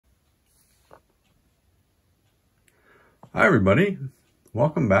Hi everybody,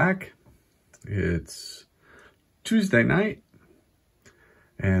 welcome back. It's Tuesday night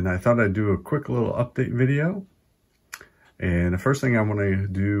and I thought I'd do a quick little update video. And the first thing I want to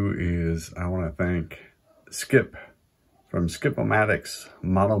do is I want to thank Skip from Skip-O-Matic's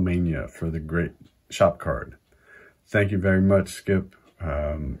Model Mania for the great shop card. Thank you very much, Skip.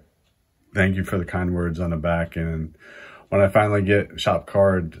 Thank you for the kind words on the back, and when I finally get shop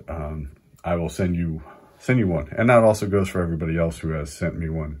card, I will send you one. And that also goes for everybody else who has sent me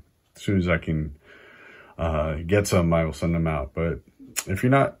one. As soon as I can get some, I will send them out. But if you're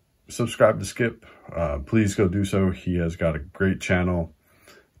not subscribed to Skip, please go do so. He has got a great channel,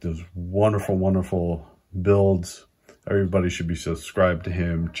 does wonderful builds. Everybody should be subscribed to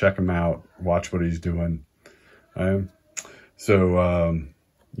him. Check him out, watch what he's doing. So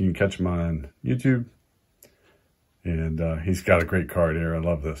you can catch him on YouTube, and he's got a great card here. I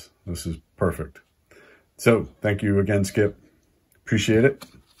love this. This is perfect. So thank you again, Skip. Appreciate it.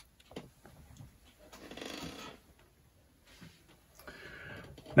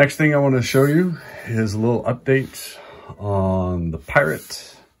 Next thing I want to show you is a little update on the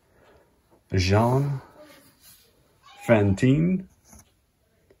pirate Jean Fantine.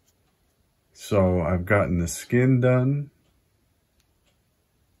 So I've gotten the skin done,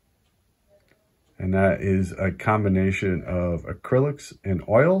 and that is a combination of acrylics and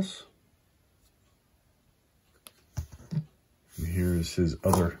oils. And here's his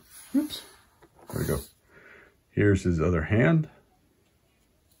other, oops, there we go. Here's his other hand.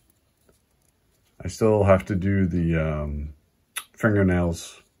 I still have to do the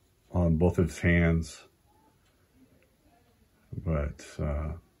fingernails on both of his hands, but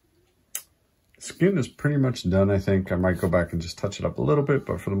skin is pretty much done. I think I might go back and just touch it up a little bit,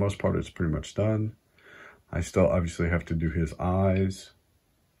 but for the most part, it's pretty much done. I still obviously have to do his eyes.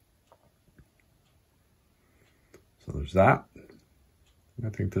 So there's that. I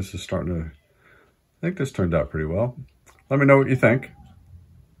think this is starting to, I think this turned out pretty well. Let me know what you think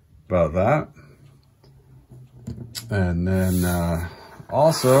about that. And then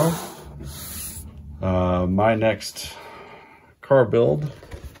also, my next car build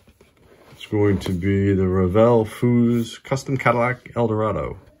is going to be the Revell Foos Custom Cadillac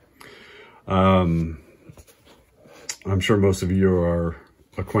Eldorado. I'm sure most of you are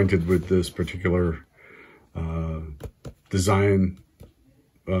acquainted with this particular design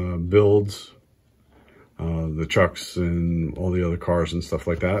builds, the trucks and all the other cars and stuff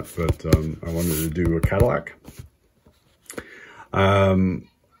like that, but I wanted to do a Cadillac. I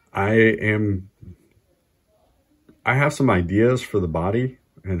have some ideas for the body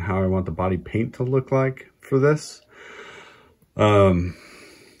and how I want the body paint to look like for this. I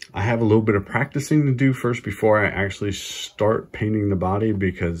have a little bit of practicing to do first before I actually start painting the body,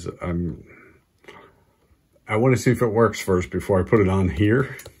 because I want to see if it works first before I put it on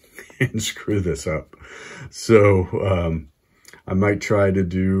here and screw this up. So I might try to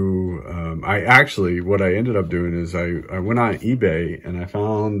do, what I ended up doing is I went on eBay and I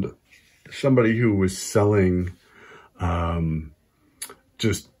found somebody who was selling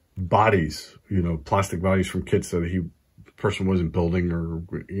just bodies, you know, plastic bodies from kits that the person wasn't building, or,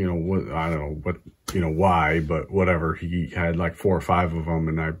 you know, what, I don't know what, you know, why, but whatever. He had like 4 or 5 of them,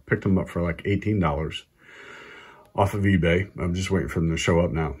 and I picked them up for like $18 off of eBay. I'm just waiting for them to show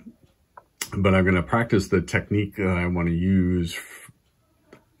up now. But I'm going to practice the technique that I want to use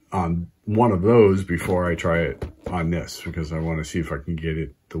on one of those before I try it on this, because I want to see if I can get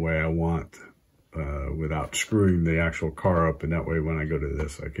it the way I want without screwing the actual car up. And that way, when I go to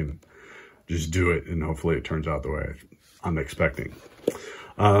this, I can just do it, and hopefully it turns out the way I'm expecting.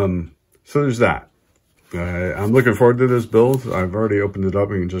 So there's that. I'm looking forward to this build. I've already opened it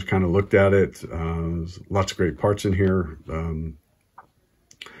up and just kind of looked at it. There's lots of great parts in here.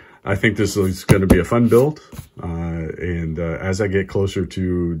 I think this is going to be a fun build. And as I get closer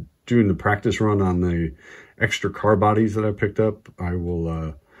to doing the practice run on the extra car bodies that I picked up, I will,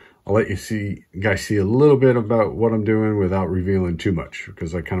 I'll let you guys see a little bit about what I'm doing without revealing too much,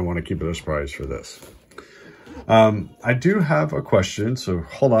 because I kind of want to keep it a surprise for this. I do have a question, so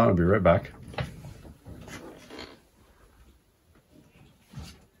hold on, I'll be right back.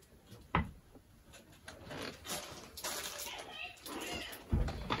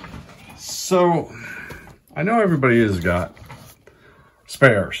 So, I know everybody has got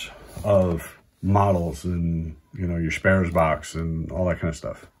spares of models and, you know, your spares box and all that kind of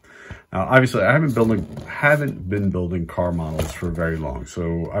stuff. Now, obviously, I haven't been building car models for very long.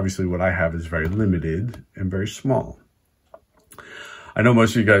 So, obviously, what I have is very limited and very small. I know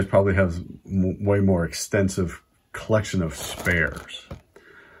most of you guys probably have way more extensive collection of spares.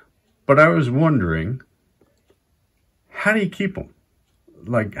 But I was wondering, how do you keep them?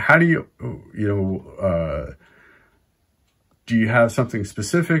 Like, how do you, you know, do you have something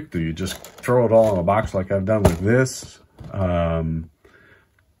specific? Do you just throw it all in a box like I've done with this?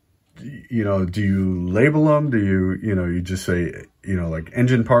 You know, do you label them? Do you, you know, you just say, you know, like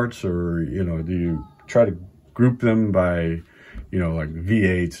engine parts, or, you know, do you try to group them by, you know, like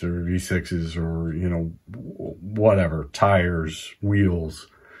V8s or V6s, or, you know, whatever, tires, wheels,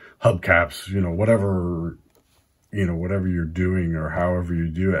 hubcaps, you know, whatever you're doing, or however you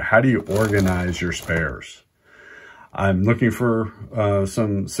do it. How do you organize your spares? I'm looking for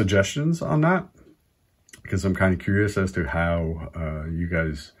some suggestions on that, because I'm kind of curious as to how you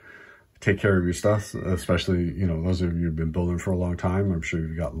guys take care of your stuff, especially, you know, those of you who've been building for a long time. I'm sure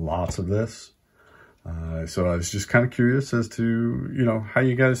you've got lots of this. So I was just kind of curious as to, you know, how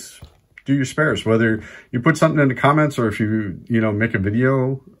you guys do your spares, whether you put something in the comments, or if you know, make a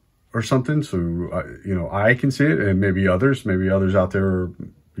video or something, so, you know, I can see it, and maybe others out there,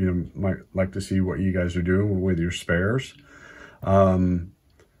 you know, might like to see what you guys are doing with your spares.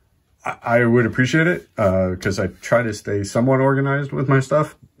 I would appreciate it, because I try to stay somewhat organized with my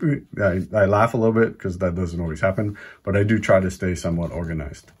stuff. I laugh a little bit because that doesn't always happen, but I do try to stay somewhat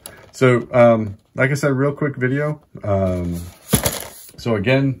organized. So, like I said, real quick video. So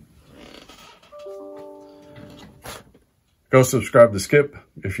again, go subscribe to Skip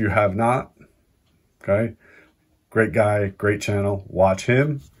if you have not. Okay. Great guy, great channel. Watch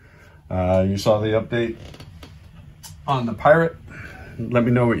him. You saw the update on the Pirate. Let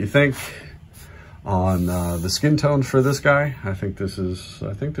me know what you think on the skin tones for this guy. I think this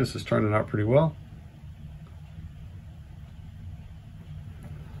is turning out pretty well.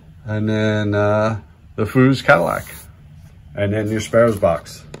 And then the Foos Cadillac, and then your spares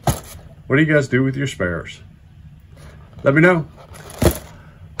box. What do you guys do with your spares? Let me know.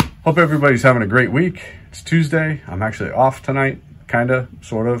 Hope everybody's having a great week. It's Tuesday. I'm actually off tonight. Kinda,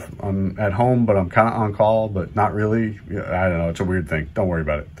 sort of. I'm at home, but I'm kind of on call, but not really. I don't know. It's a weird thing. Don't worry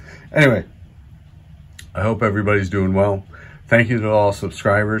about it. Anyway, I hope everybody's doing well. Thank you to all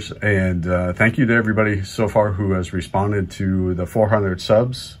subscribers, and thank you to everybody so far who has responded to the 400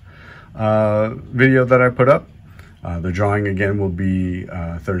 subs video that I put up. The drawing again will be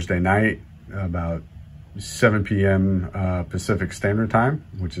Thursday night, about 7 p.m. Pacific Standard Time,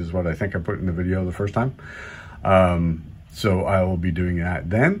 which is what I think I put in the video the first time. So I will be doing that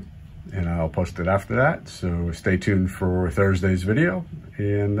then, and I'll post it after that. So stay tuned for Thursday's video.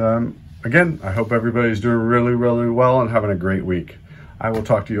 And again, I hope everybody's doing really, really well and having a great week. I will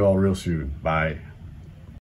talk to you all real soon. Bye.